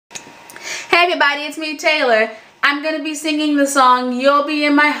Hey everybody, it's me, Taylor. I'm going to be singing the song You'll Be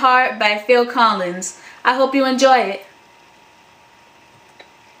in My Heart by Phil Collins. I hope you enjoy it.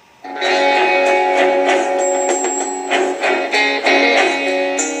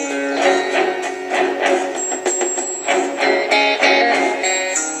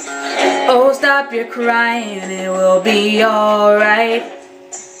 Oh, stop your crying, it will be alright.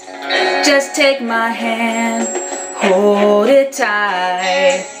 Just take my hand, hold it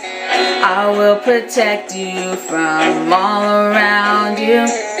tight. I will protect you from all around you.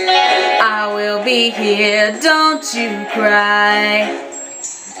 I will be here, don't you cry.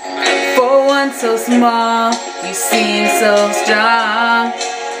 For one so small, you seem so strong.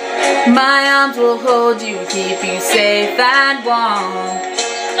 My arms will hold you, keep you safe and warm.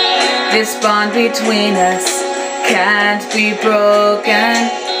 This bond between us can't be broken.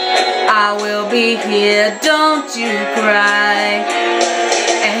 I will be here, don't you cry.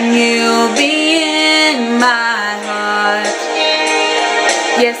 And you'll be in my heart.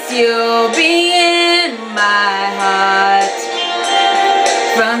 Yes, you'll be in my heart.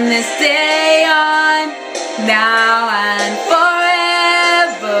 From this day on, now and forevermore.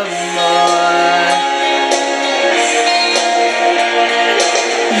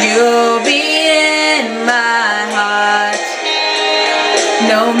 You'll be in my heart.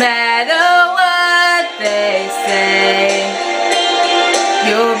 No matter what they say,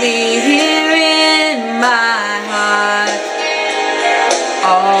 you'll be here in my heart,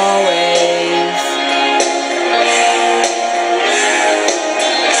 always.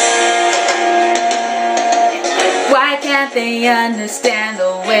 Why can't they understand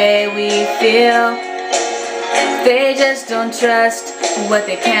the way we feel? They just don't trust what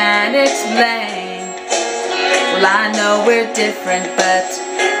they can't explain. Well, I know we're different, but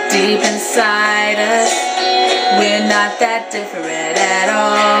deep inside us, we're not that different at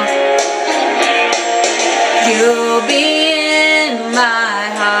all. You'll be in my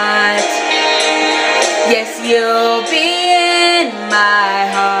heart. Yes, you'll be in my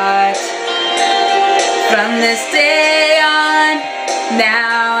heart. From this day on,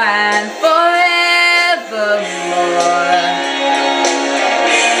 now and forevermore.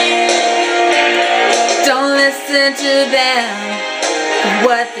 Don't listen to them,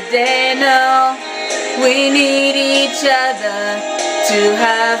 what they know. We need each other to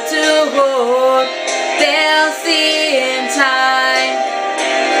have to hold. They'll see in time.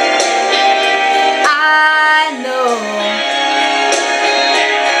 I know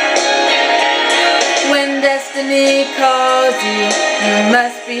when destiny calls you, you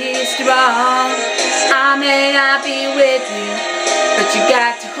must be strong. I may not be with you, but you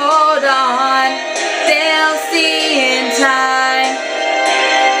got to hold on. They'll see in time.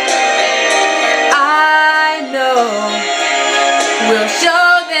 We'll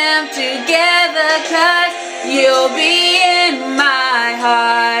show them together, 'cause you'll be in my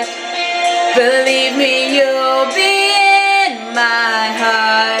heart. Believe me, you'll be in my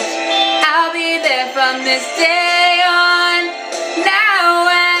heart. I'll be there from this day on, now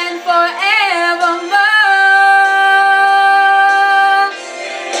and forevermore.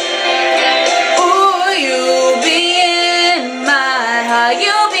 Ooh, you'll be in my heart.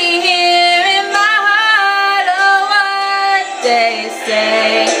 You'll be here in my heart. Oh, what they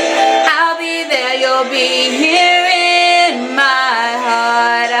say. I'll be there, you'll be here in my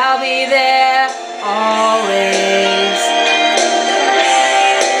heart. I'll be there always.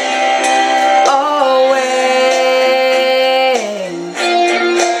 Always.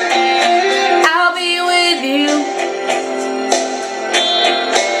 I'll be with you.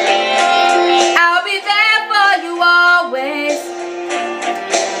 I'll be there for you always.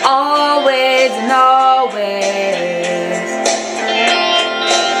 Always and always.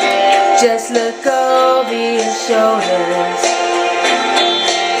 Just look over your shoulders.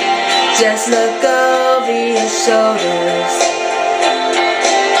 Just look over your shoulders.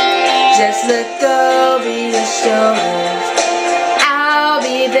 Just look over your shoulders. I'll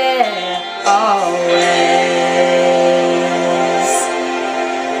be there always.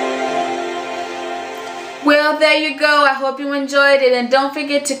 Well, there you go. I hope you enjoyed it, and don't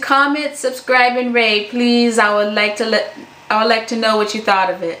forget to comment, subscribe, and rate. Please, I would like to know what you thought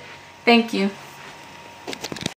of it. Thank you.